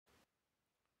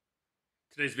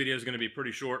Today's video is going to be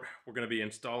pretty short. We're going to be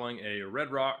installing a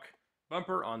RedRock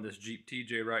bumper on this Jeep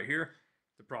TJ right here.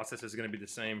 The process is going to be the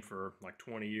same for like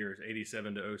 20 years,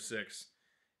 87 to 06.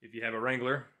 If you have a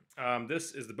Wrangler,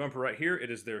 this is the bumper right here. It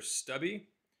is their stubby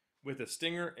with a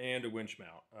stinger and a winch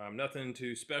mount. Nothing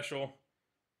too special.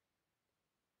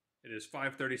 It is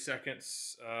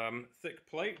 5/32 thick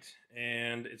plate,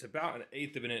 and it's about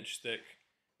 1/8 of an inch thick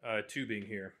tubing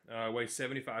here. Weighs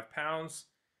 75 pounds.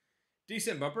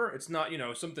 Decent bumper. It's not,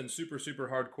 something super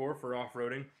hardcore for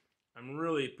off-roading. I'm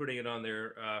really putting it on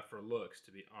there for looks,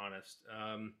 to be honest.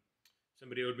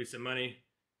 Somebody owed me some money,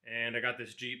 and I got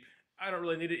this Jeep. I don't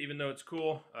really need it, even though it's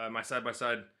cool. My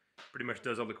side-by-side pretty much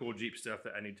does all the cool Jeep stuff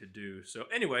that I need to do. So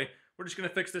anyway, we're just going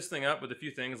to fix this thing up with a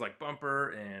few things like bumper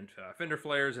and fender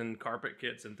flares and carpet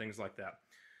kits and things like that.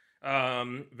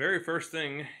 Very first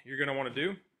thing you're going to want to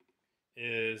do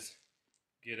is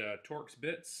get Torx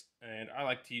bits, and I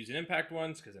like to use an impact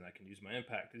ones because then I can use my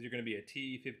impact. These are going to be a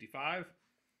T55.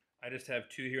 I just have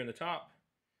 2 here in the top.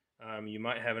 You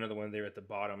might have another one there at the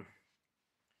bottom.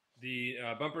 The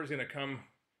bumper is going to come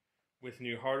with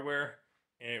new hardware,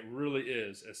 and it really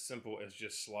is as simple as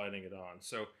just sliding it on.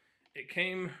 So it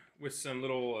came with some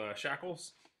little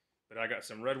shackles, but I got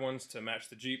some red ones to match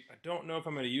the Jeep. I don't know if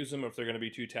I'm going to use them or if they're going to be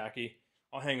too tacky.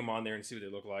 I'll hang them on there and see what they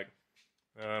look like.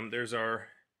 There's our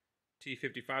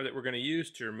T55 that we're going to use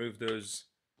to remove those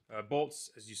bolts.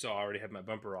 As you saw, I already have my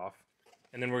bumper off.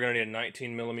 And then we're going to need a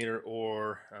 19mm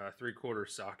or 3/4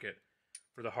 socket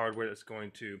for the hardware that's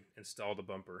going to install the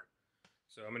bumper.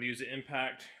 So I'm going to use the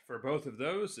impact for both of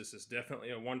those. This is definitely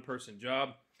a one-person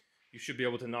job. You should be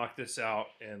able to knock this out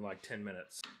in like 10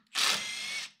 minutes.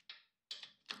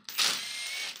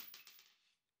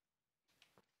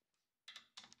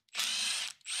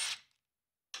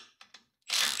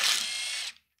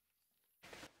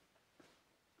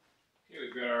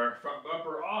 We've got our front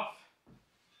bumper off.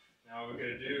 Now what we're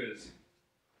going to do is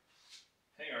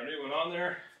hang our new one on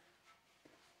there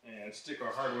and stick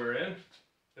our hardware in.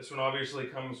 This one obviously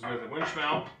comes with a winch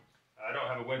mount. I don't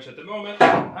have a winch at the moment.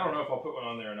 I don't know if I'll put one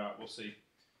on there or not. We'll see.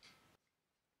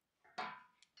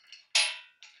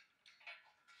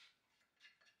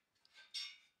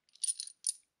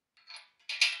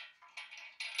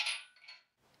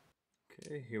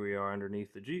 Okay, here we are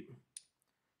underneath the Jeep.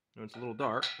 I know it's a little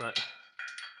dark, but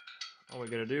all we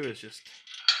gotta do is just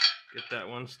get that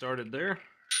one started there,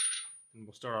 and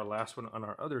we'll start our last one on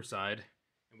our other side,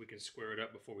 and we can square it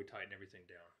up before we tighten everything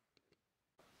down.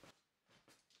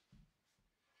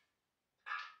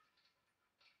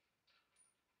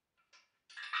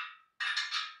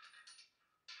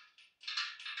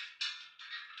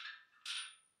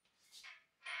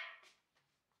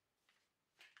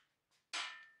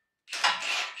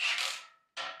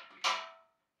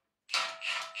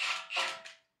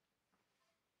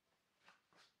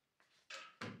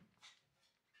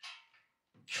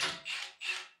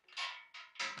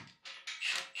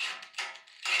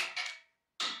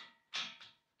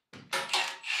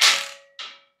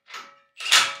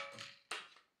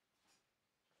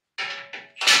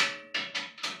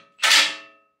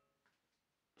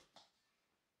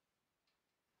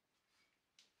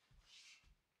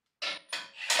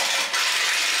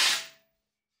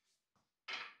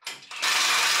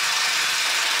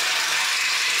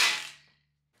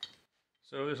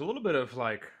 So there's a little bit of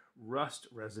like rust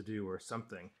residue or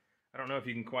something. I don't know if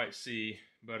you can quite see,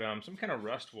 but some kind of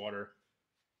rust water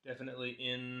definitely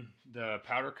in the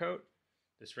powder coat.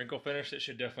 The sprinkle finish, that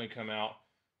should definitely come out.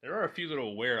 There are a few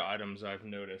little wear items I've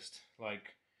noticed,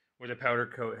 like where the powder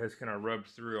coat has kind of rubbed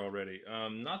through already.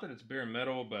 Not that it's bare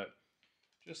metal, but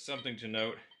just something to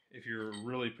note if you're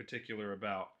really particular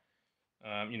about,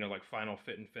 like final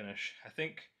fit and finish. I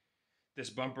think this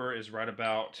bumper is right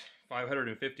about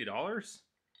 $550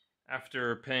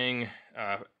 after paying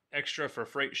extra for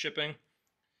freight shipping.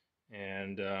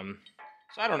 And so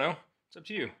I don't know. It's up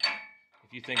to you.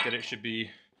 If you think that it should be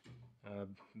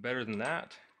better than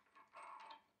that.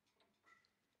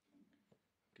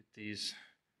 Get these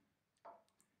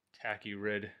tacky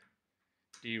red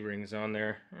D-rings on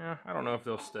there. Yeah, I don't know if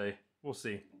they'll stay. We'll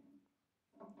see.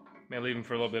 May leave them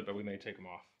for a little bit, but we may take them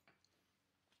off.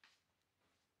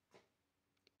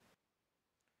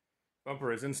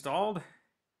 Bumper is installed.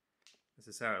 This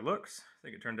is how it looks. I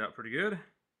think it turned out pretty good.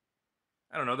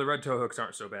 I don't know, the red tow hooks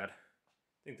aren't so bad.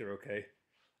 I think they're okay.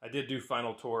 I did do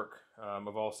final torque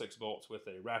of all 6 bolts with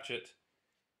a ratchet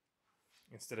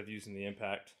instead of using the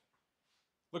impact.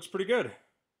 Looks pretty good. I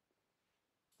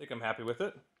think I'm happy with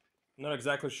it. I'm not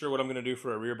exactly sure what I'm going to do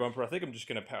for a rear bumper. I think I'm just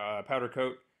going to powder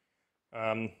coat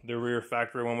the rear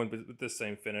factory one with this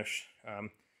same finish.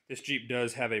 This Jeep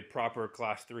does have a proper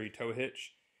Class 3 tow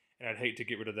hitch, and I'd hate to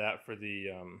get rid of that for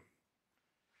the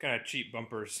kind of cheap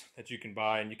bumpers that you can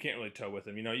buy and you can't really tow with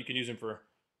them. You know, you can use them for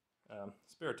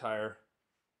spare tire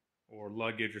or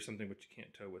luggage or something, but you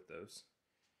can't tow with those.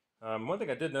 One thing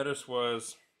I did notice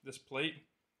was this plate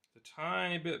is a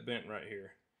tiny bit bent right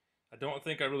here. I don't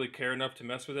think I really care enough to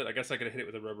mess with it. I guess I could have hit it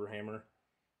with a rubber hammer,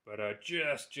 but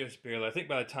just barely. I think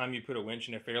by the time you put a winch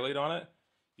and a fairlead on it,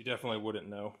 you definitely wouldn't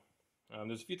know.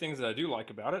 There's a few things that I do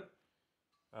like about it.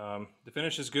 The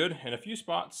finish is good, and a few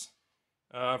spots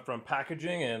from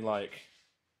packaging and like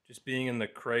just being in the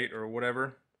crate or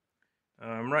whatever.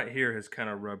 Right here has kind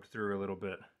of rubbed through a little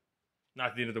bit.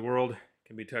 Not the end of the world,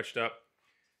 can be touched up.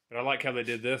 But I like how they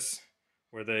did this,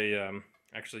 where they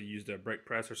actually used a brake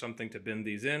press or something to bend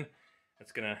these in.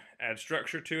 That's gonna add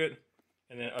structure to it.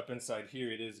 And then up inside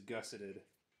here, it is gusseted.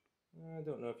 I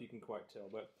don't know if you can quite tell,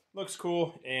 but looks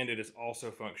cool, and it is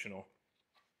also functional.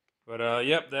 But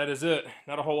yep, that is it.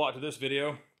 Not a whole lot to this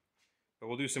video, but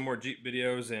we'll do some more Jeep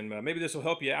videos, and maybe this will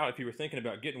help you out if you were thinking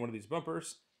about getting one of these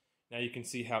bumpers. Now you can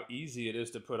see how easy it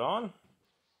is to put on,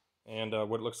 and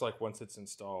what it looks like once it's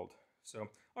installed. So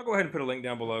I'll go ahead and put a link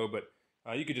down below, but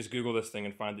you could just Google this thing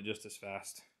and find it just as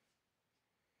fast.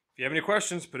 If you have any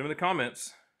questions, put them in the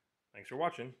comments. Thanks for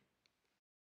watching.